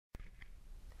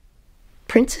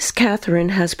Princess Catharine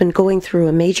has been going through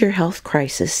a major health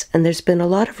crisis, and there's been a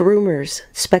lot of rumors,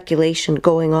 speculation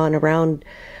going on around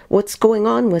what's going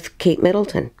on with Kate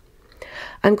Middleton.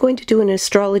 I'm going to do an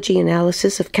astrology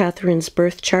analysis of Catharine's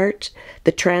birth chart,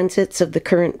 the transits of the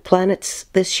current planets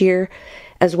this year,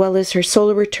 as well as her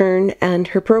solar return and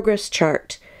her progress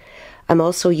chart. I'm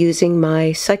also using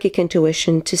my psychic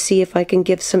intuition to see if I can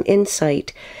give some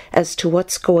insight as to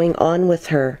what's going on with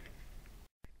her.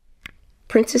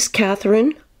 Princess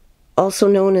Catharine, also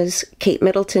known as Kate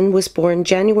Middleton, was born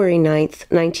January 9th,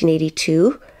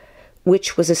 1982,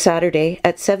 which was a Saturday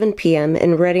at 7 p.m.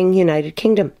 in Reading, United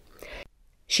Kingdom.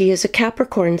 She is a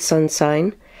Capricorn sun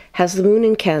sign, has the moon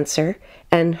in Cancer,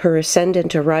 and her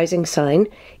ascendant or rising sign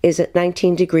is at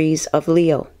 19 degrees of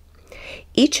Leo.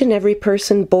 Each and every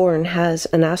person born has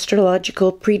an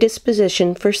astrological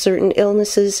predisposition for certain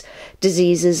illnesses,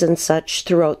 diseases, and such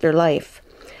throughout their life.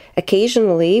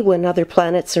 Occasionally, when other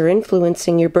planets are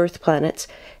influencing your birth planets,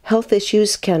 health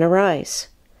issues can arise.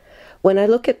 When I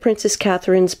look at Princess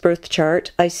Catharine's birth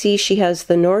chart, I see she has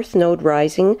the North Node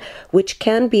rising, which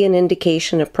can be an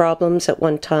indication of problems at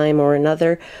one time or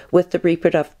another with the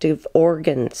reproductive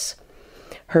organs.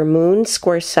 Her moon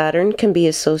square Saturn can be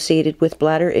associated with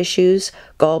bladder issues,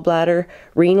 gallbladder,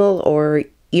 renal or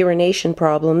urination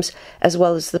problems, as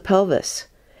well as the pelvis.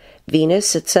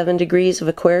 Venus at 7 degrees of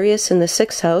Aquarius in the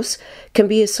 6th house can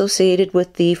be associated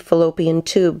with the fallopian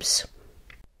tubes.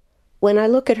 When I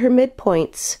look at her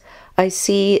midpoints, I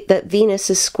see that Venus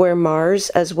is square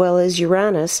Mars as well as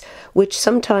Uranus, which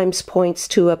sometimes points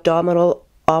to abdominal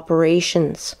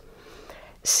operations.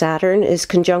 Saturn is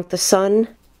conjunct the Sun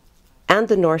and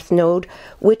the North Node,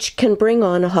 which can bring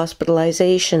on a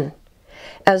hospitalization,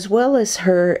 as well as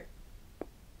her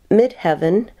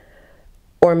midheaven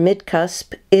or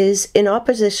mid-cusp is in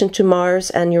opposition to Mars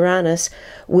and Uranus,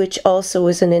 which also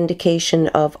is an indication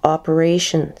of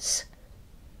operations.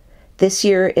 This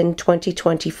year in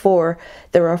 2024,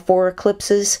 there are 4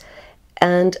 eclipses,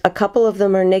 and a couple of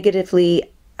them are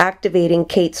negatively activating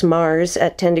Kate's Mars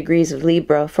at 10 degrees of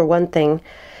Libra, for one thing.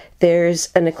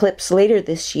 There's an eclipse later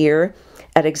this year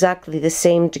at exactly the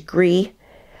same degree.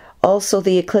 Also,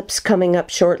 the eclipse coming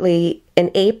up shortly in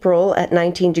April at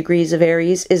 19 degrees of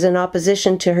Aries is in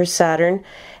opposition to her Saturn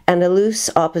and a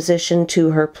loose opposition to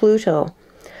her Pluto.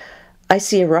 I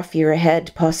see a rough year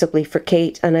ahead, possibly for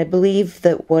Kate, and I believe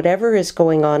that whatever is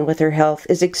going on with her health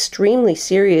is extremely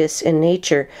serious in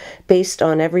nature. Based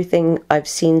on everything I've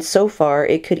seen so far,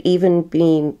 it could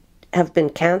even have been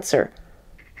cancer.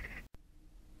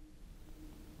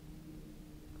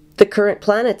 The current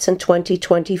planets in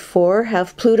 2024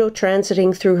 have Pluto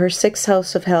transiting through her 6th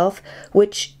house of health,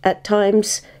 which at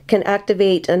times can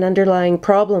activate an underlying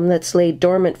problem that's laid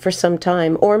dormant for some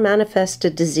time or manifest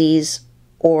a disease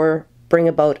or bring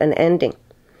about an ending,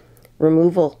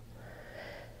 removal.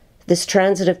 This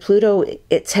transit of Pluto,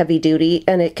 it's heavy duty,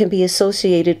 and it can be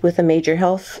associated with a major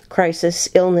health crisis,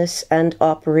 illness, and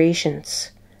operations.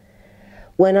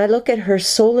 When I look at her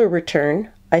solar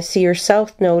return, I see her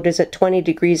South Node is at 20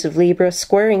 degrees of Libra,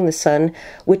 squaring the Sun,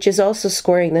 which is also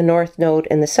squaring the North Node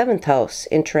in the 7th house,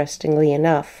 interestingly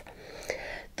enough.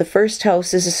 The 1st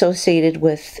house is associated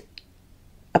with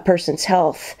a person's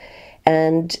health,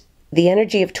 and the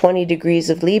energy of 20 degrees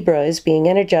of Libra is being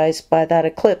energized by that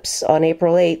eclipse on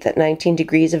April 8th at 19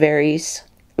 degrees of Aries,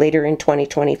 later in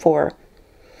 2024.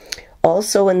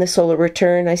 Also in the solar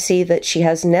return, I see that she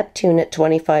has Neptune at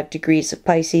 25 degrees of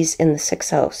Pisces in the 6th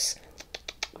house.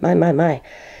 My.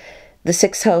 The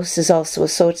 6th house is also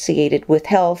associated with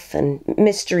health and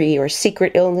mystery or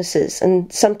secret illnesses,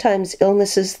 and sometimes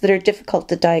illnesses that are difficult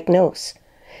to diagnose.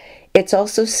 It's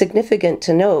also significant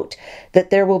to note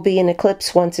that there will be an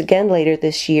eclipse once again later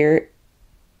this year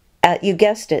at, you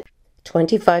guessed it,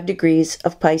 25 degrees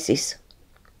of Pisces.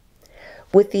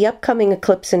 With the upcoming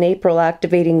eclipse in April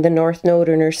activating the North Node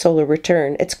in her solar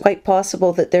return, it's quite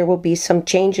possible that there will be some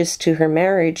changes to her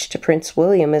marriage to Prince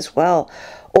William as well,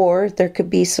 or there could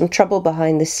be some trouble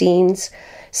behind the scenes.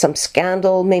 Some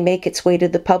scandal may make its way to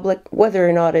the public, whether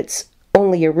or not it's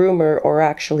only a rumor or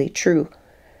actually true.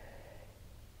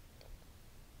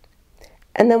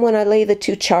 And then when I lay the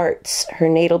 2 charts, her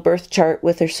natal birth chart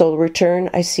with her solar return,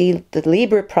 I see the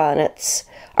Libra planets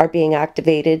are being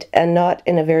activated, and not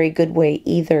in a very good way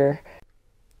either.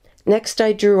 Next,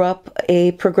 I drew up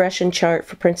a progression chart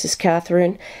for Princess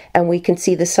Catharine, and we can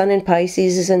see the Sun in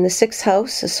Pisces is in the 6th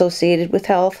house associated with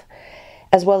health,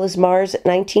 as well as Mars at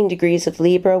 19 degrees of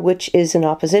Libra, which is in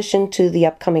opposition to the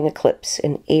upcoming eclipse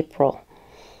in April.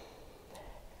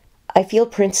 I feel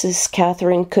Princess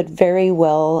Catharine could very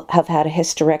well have had a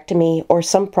hysterectomy or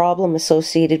some problem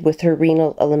associated with her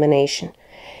renal elimination.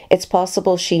 It's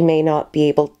possible she may not be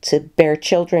able to bear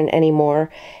children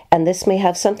anymore, and this may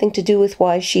have something to do with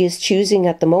why she is choosing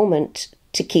at the moment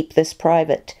to keep this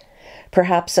private.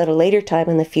 Perhaps at a later time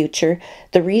in the future,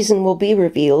 the reason will be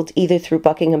revealed either through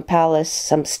Buckingham Palace,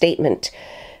 some statement,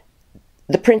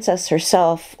 the princess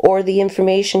herself, or the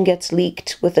information gets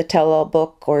leaked with a tell-all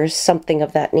book or something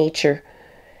of that nature.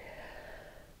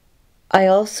 I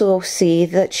also see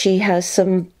that she has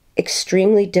some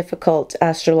extremely difficult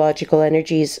astrological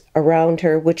energies around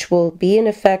her, which will be in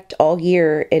effect all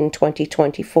year in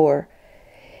 2024.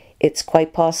 It's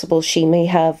quite possible she may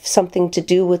have something to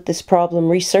do with this problem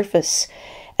resurface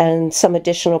and some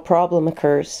additional problem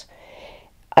occurs.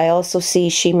 I also see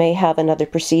she may have another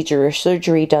procedure or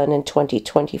surgery done in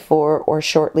 2024 or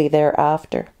shortly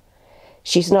thereafter.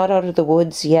 She's not out of the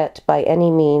woods yet by any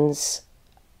means,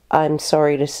 I'm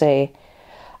sorry to say.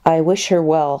 I wish her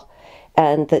well,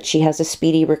 and that she has a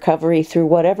speedy recovery through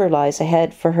whatever lies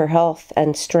ahead for her health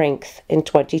and strength in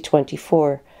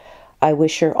 2024. I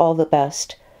wish her all the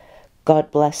best.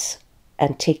 God bless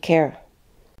and take care.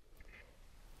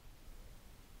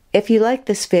 If you like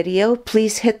this video,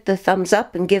 please hit the thumbs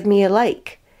up and give me a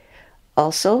like.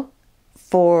 Also,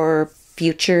 for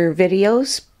future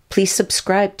videos, please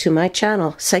subscribe to my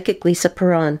channel, Psychic Lisa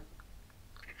Paron.